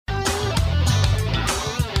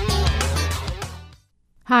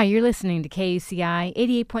Hi, you're listening to KUCI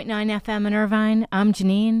 88.9 FM in Irvine. I'm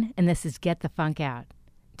Janine, and this is Get the Funk Out.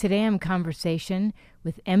 Today I'm in conversation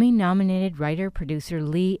with Emmy-nominated writer-producer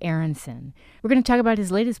Lee Aronson. We're going to talk about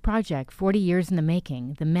his latest project, 40 Years in the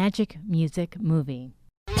Making, the Magic Music Movie.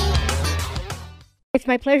 It's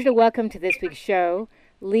my pleasure to welcome to this week's show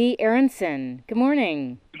Lee Aronson. Good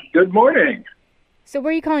morning. Good morning. So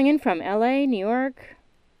where are you calling in from? L.A., New York,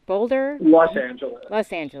 Boulder? Los Angeles.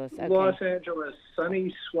 Los Angeles, okay. Los Angeles,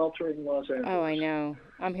 sunny, sweltering Los Angeles. Oh, I know.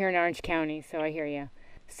 I'm here in Orange County, so I hear you.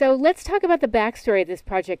 So let's talk about the backstory of this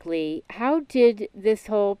project, Lee. How did this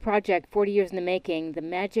whole project, 40 Years in the Making, the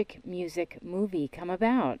Magic Music Movie, come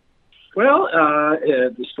about? Well,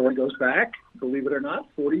 the story goes back, believe it or not,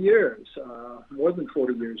 40 years, more than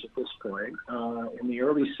 40 years at this point. In the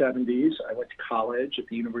early 70s, I went to college at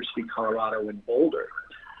the University of Colorado in Boulder.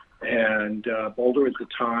 And Boulder at the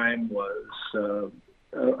time was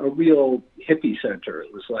a real hippie center.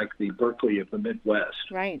 It was like the Berkeley of the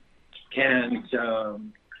Midwest. Right. And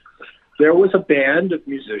there was a band of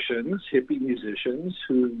musicians, hippie musicians,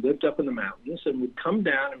 who lived up in the mountains and would come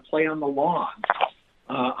down and play on the lawn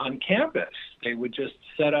on campus. They would just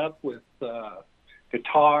set up with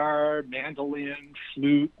guitar, mandolin,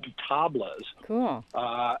 flute, and tablas. Cool.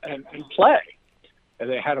 And play. And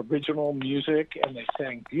they had original music, and they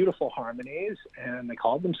sang beautiful harmonies, and they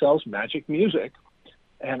called themselves Magic Music.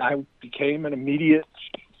 And I became an immediate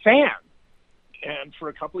fan. And for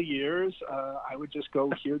a couple of years, I would just go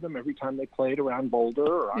hear them every time they played around Boulder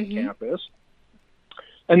or on campus.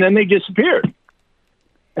 And then they disappeared.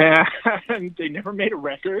 And they never made a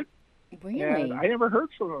record. Really? And I never heard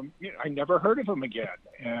from them. I never heard of them again.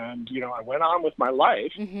 And, I went on with my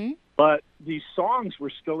life. But these songs were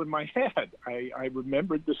still in my head. I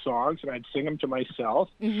remembered the songs, and I'd sing them to myself.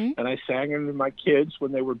 And I sang them to my kids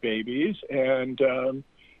when they were babies. And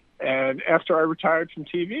after I retired from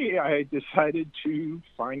TV, I decided to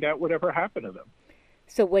find out whatever happened to them.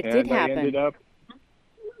 So what did happen? I ended up,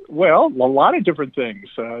 well, a lot of different things.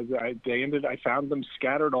 I found them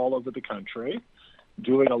scattered all over the country,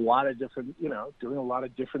 doing a lot of different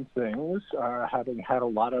things, having had a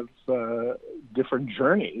lot of different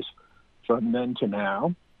journeys from then to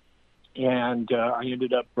now. And I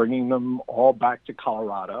ended up bringing them all back to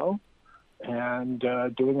Colorado and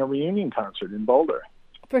doing a reunion concert in Boulder.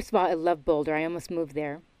 First of all, I love Boulder. I almost moved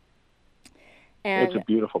there. And it's a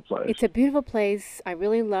beautiful place. It's a beautiful place. I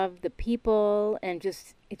really love the people, and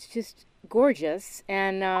it's just gorgeous.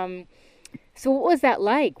 And so what was that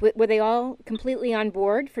like? Were they all completely on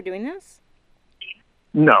board for doing this?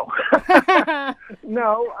 No.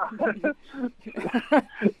 No.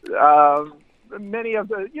 Many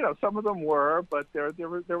of some of them were, but there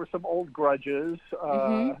were some old grudges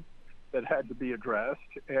that had to be addressed.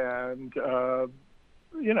 And,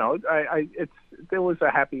 there was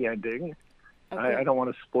a happy ending. Okay. I don't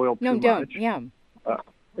want to spoil too much. No, don't. Yeah.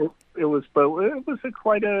 It was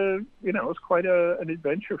quite an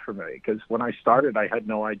adventure for me, because when I started, I had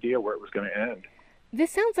no idea where it was going to end.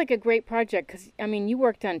 This sounds like a great project because, you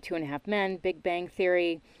worked on 2.5 Men, Big Bang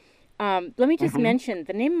Theory. Let me just mention,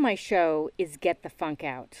 the name of my show is Get the Funk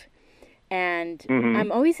Out. And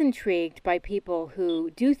I'm always intrigued by people who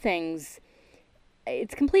do things,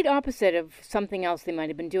 it's complete opposite of something else they might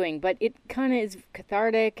have been doing, but it kind of is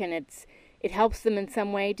cathartic and it helps them in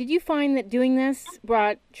some way. Did you find that doing this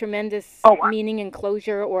brought tremendous meaning and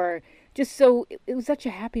closure, or just so it was such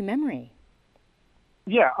a happy memory?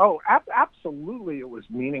 Yeah. Absolutely. It was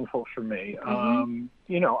meaningful for me.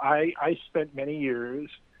 I spent many years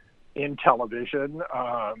in television.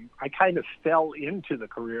 I kind of fell into the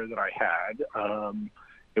career that I had.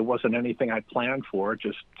 It wasn't anything I planned for. It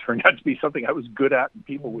just turned out to be something I was good at and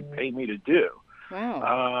people would pay me to do.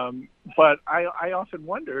 Wow. But I often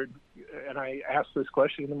wondered, and I asked this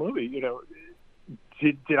question in the movie,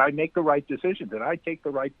 did I make the right decision? Did I take the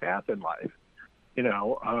right path in life?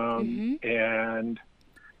 And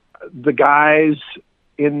the guys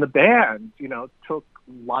in the band, took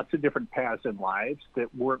lots of different paths in life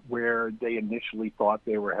that weren't where they initially thought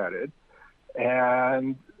they were headed.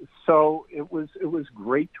 And so it was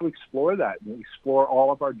great to explore that and explore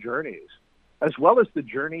all of our journeys, as well as the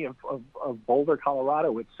journey of Boulder,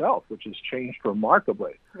 Colorado itself, which has changed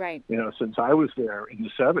remarkably. Right. Since I was there in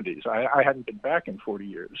the 70s. I hadn't been back in 40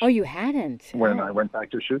 years. Oh, you hadn't? When I went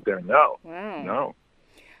back to shoot there. No. Wow. No.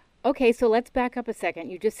 Okay, so let's back up a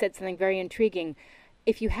second. You just said something very intriguing.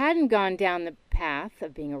 If you hadn't gone down the path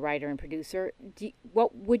of being a writer and producer,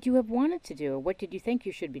 what would you have wanted to do? Or what did you think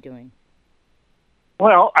you should be doing?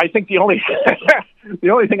 Well, I think the only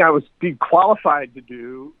thing I was being qualified to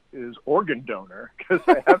do is organ donor, because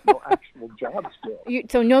I have no actual job skills.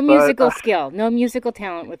 So no musical skill, no musical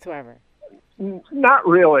talent whatsoever. Not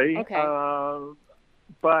really. Okay.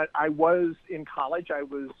 But I was in college. I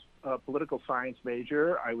was a political science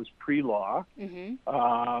major. I was pre-law.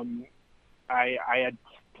 I had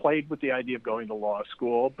played with the idea of going to law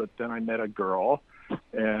school, but then I met a girl,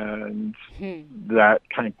 and that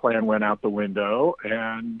kind of plan went out the window.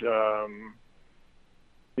 And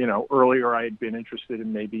earlier I had been interested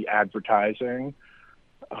in maybe advertising.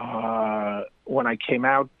 When I came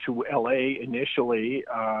out to LA initially,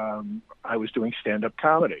 I was doing stand-up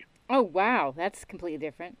comedy. Oh, wow. That's completely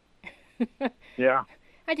different. Yeah.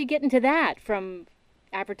 How'd you get into that from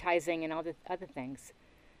advertising and all the other things?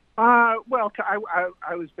 Well,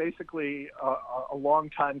 I was basically a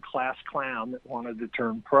long-time class clown that wanted to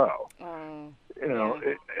turn pro.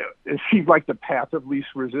 It seemed like the path of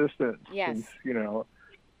least resistance. Yes. Since,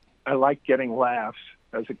 I liked getting laughs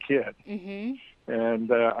as a kid. And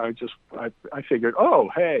I figured, oh,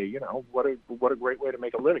 hey, what a great way to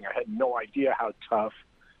make a living. I had no idea how tough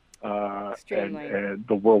and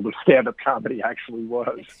the world of stand-up comedy actually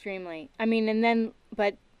was. Extremely. I mean,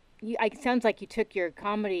 but it sounds like you took your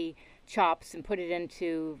comedy chops and put it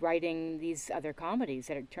into writing these other comedies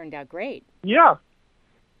that have turned out great. Yeah.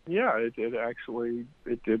 Yeah, it did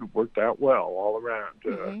work out well all around.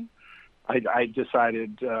 I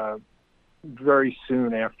decided very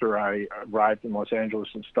soon after I arrived in Los Angeles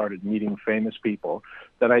and started meeting famous people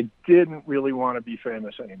that I didn't really want to be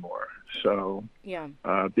famous anymore. So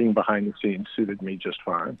being behind the scenes suited me just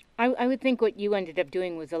fine. I would think what you ended up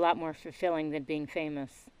doing was a lot more fulfilling than being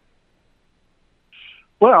famous.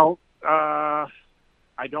 Well, I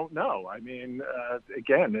don't know. I mean,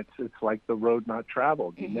 again, it's like the road not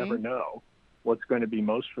traveled. You never know what's going to be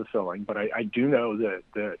most fulfilling. But I do know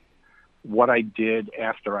that what I did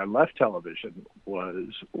after I left television was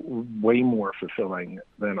way more fulfilling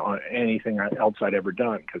than anything else I'd ever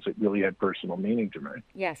done, because it really had personal meaning to me.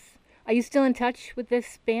 Yes. Are you still in touch with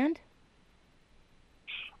this band?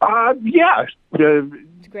 Yeah.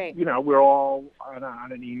 It's great. We're all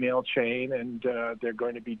on an email chain, and they're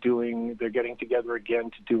getting together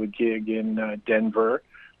again to do a gig in Denver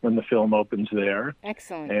when the film opens there.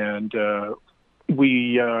 Excellent. And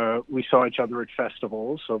we saw each other at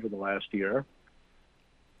festivals over the last year.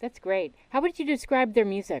 That's great. How would you describe their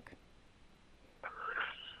music?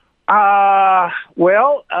 Take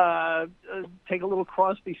a little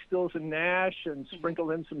Crosby, Stills and Nash and sprinkle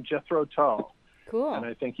in some Jethro Tull. Cool. And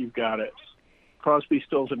I think you've got it. Crosby,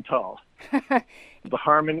 Stills and Tull. The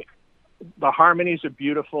harmonies are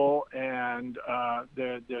beautiful, and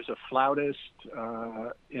there's a flautist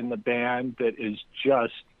in the band that is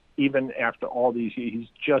just, even after all these years, he's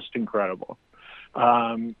just incredible.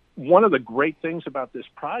 One of the great things about this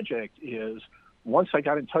project is once I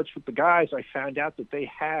got in touch with the guys, I found out that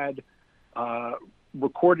they had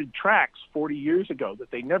recorded tracks 40 years ago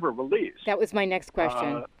that they never released. That was my next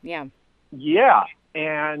question. Yeah.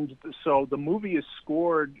 And so the movie is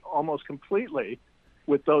scored almost completely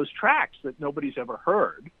with those tracks that nobody's ever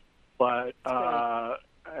heard, but are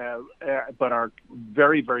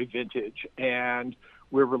very, very vintage. And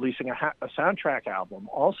we're releasing a soundtrack album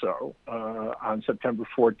also on September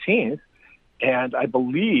 14th. And I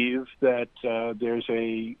believe that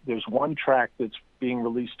there's one track that's being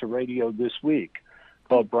released to radio this week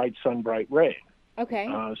called Bright Sun, Bright Rain. Okay.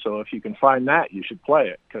 So if you can find that, you should play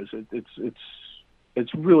it, because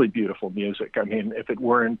it's really beautiful music. I mean, if it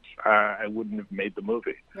weren't, I wouldn't have made the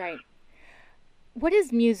movie. Right. What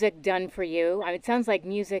has music done for you? It sounds like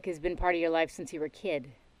music has been part of your life since you were a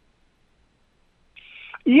kid.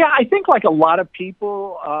 Yeah, I think like a lot of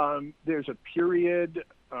people, there's a period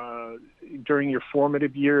during your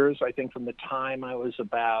formative years, I think from the time I was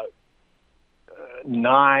about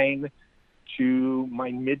 9 to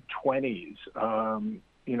my mid-20s,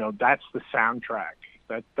 that's the soundtrack.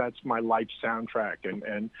 That's my life soundtrack.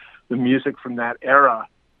 And the music from that era,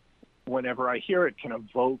 whenever I hear it, can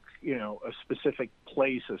evoke, a specific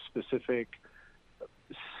place, a specific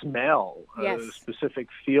smell, yes. a specific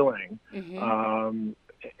feeling.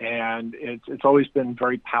 And it's always been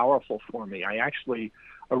very powerful for me. I actually,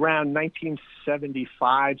 around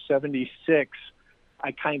 1975, 76,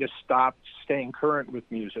 I kind of stopped staying current with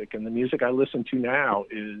music. And the music I listen to now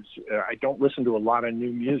is, I don't listen to a lot of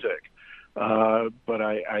new music, but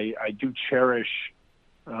I do cherish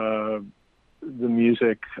the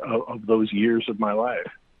music of those years of my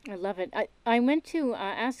life. I love it. I meant to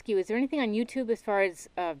ask you, is there anything on YouTube as far as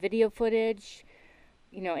video footage,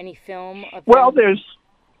 any film of Well, them?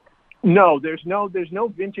 there's no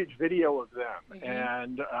vintage video of them,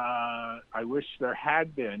 and I wish there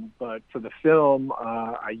had been. But for the film,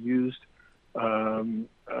 I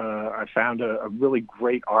found a really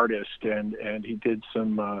great artist, and he did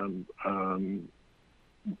some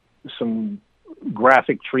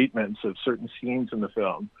graphic treatments of certain scenes in the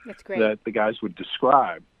film. That's great. That the guys would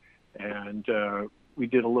describe. And we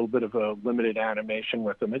did a little bit of a limited animation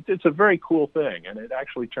with them. It's a very cool thing, and it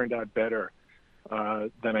actually turned out better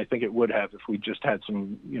than I think it would have if we just had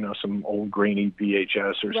some old grainy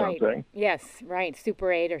VHS or something. Yes, right.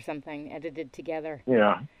 Super 8 or something edited together.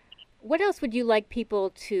 Yeah. What else would you like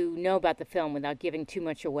people to know about the film without giving too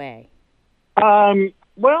much away?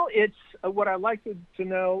 Well, it's what I like to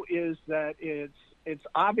know is that it's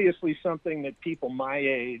obviously something that people my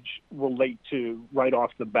age relate to right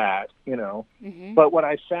off the bat, Mm-hmm. But what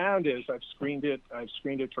I found is I've screened it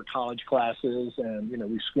for college classes, and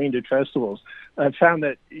we screened at festivals. I've found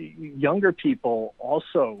that younger people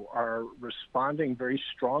also are responding very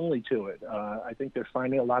strongly to it. I think they're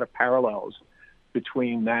finding a lot of parallels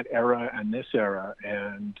between that era and this era,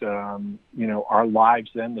 and our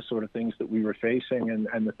lives then, the sort of things that we were facing,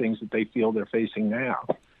 and the things that they feel they're facing now.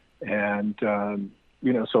 And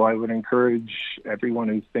so I would encourage everyone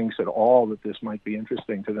who thinks at all that this might be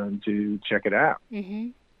interesting to them to check it out. Mm-hmm.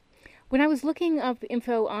 When I was looking up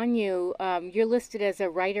info on you, you're listed as a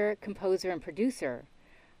writer, composer, and producer.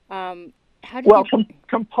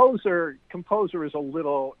 Composer is a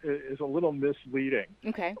little misleading.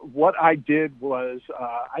 Okay. What I did was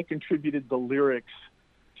I contributed the lyrics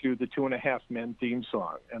to the 2.5 Men theme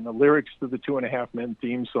song, and the lyrics to the 2.5 Men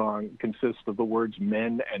theme song consist of the words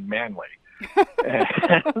 "men" and "manly."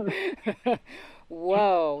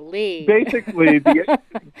 Whoa, Lee! Basically, the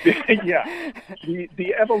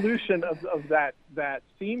evolution of that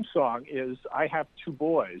theme song is I have 2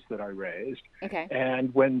 boys that I raised, okay,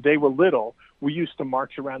 and when they were little, we used to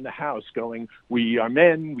march around the house going, "We are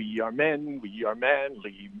men, we are men, we are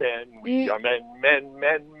manly men, we are men, men,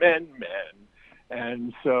 men, men, men."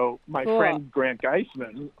 And so my friend Grant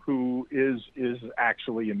Geisman, who is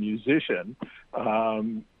actually a musician,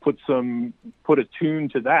 put a tune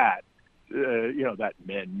to that, that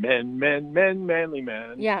men, manly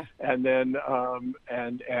men. Yeah. And then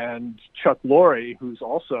and Chuck Lorre, who's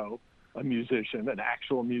also a musician, an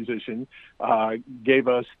actual musician, gave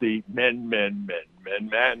us the men,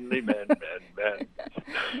 manly men.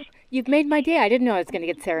 You've made my day. I didn't know I was going to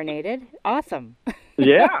get serenaded. Awesome.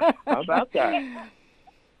 Yeah, how about that?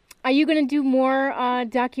 Are you going to do more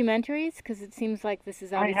documentaries? Because it seems like this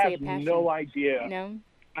is obviously a passion. I have no idea. No?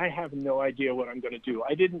 I have no idea what I'm going to do.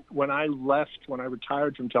 I didn't, when I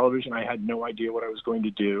retired from television, I had no idea what I was going to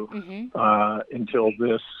do until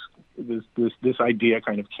this idea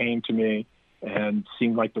kind of came to me and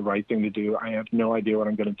seemed like the right thing to do. I have no idea what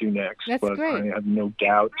I'm going to do next. That's great. I have no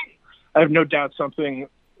doubt something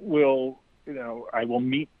will, I will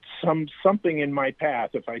meet something in my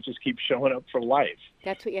path if I just keep showing up for life.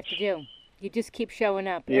 That's what you have to do. You just keep showing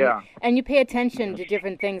up. Yeah. And you pay attention to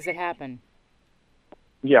different things that happen.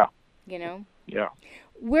 Yeah. Yeah.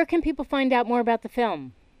 Where can people find out more about the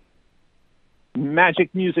film?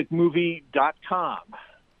 MagicMusicMovie.com.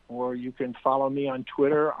 Or you can follow me on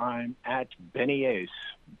Twitter. I'm at Benny Ace,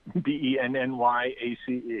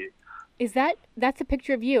 BENNYACE. That's a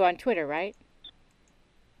picture of you on Twitter, right?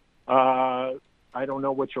 I don't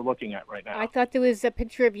know what you're looking at right now. I thought there was a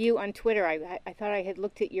picture of you on Twitter. I thought I had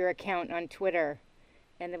looked at your account on Twitter,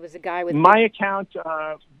 and there was a guy with... My account,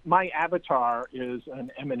 my avatar is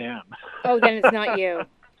an M&M. Oh, then it's not you.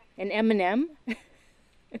 An M&M?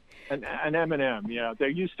 An M&M, yeah.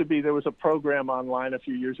 There was a program online a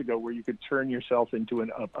few years ago where you could turn yourself into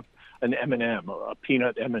an M&M, a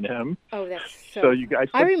peanut M&M. Oh, that's so...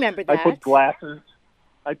 I remember that.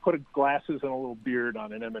 I put glasses and a little beard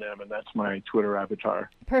on an M&M, and that's my Twitter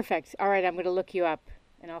avatar. Perfect. All right, I'm going to look you up,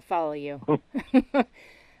 and I'll follow you.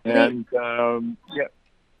 And, yeah.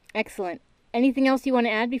 Excellent. Anything else you want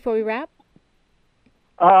to add before we wrap?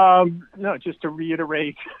 No, just to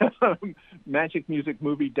reiterate,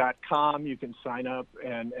 MagicMusicMovie.com. You can sign up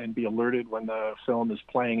and be alerted when the film is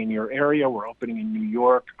playing in your area. We're opening in New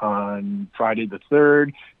York on Friday the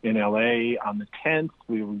 3rd, in LA on the 10th.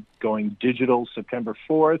 We're going digital September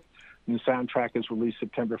 4th, and the soundtrack is released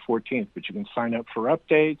September 14th. But you can sign up for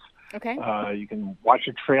updates. Okay. You can watch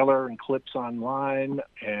a trailer and clips online,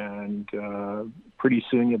 and pretty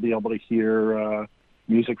soon you'll be able to hear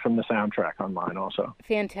music from the soundtrack online also.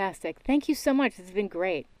 Fantastic. Thank you so much. This has been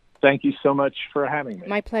great. Thank you so much for having me.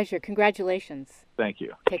 My pleasure. Congratulations. Thank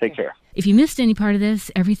you. Take care. If you missed any part of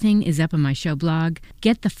this, everything is up on my show blog,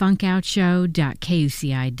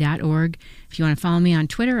 getthefunkoutshow.kuci.org. If you want to follow me on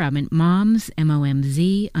Twitter, I'm at momz_rock.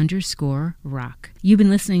 You've been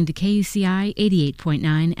listening to KUCI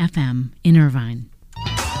 88.9 FM in Irvine.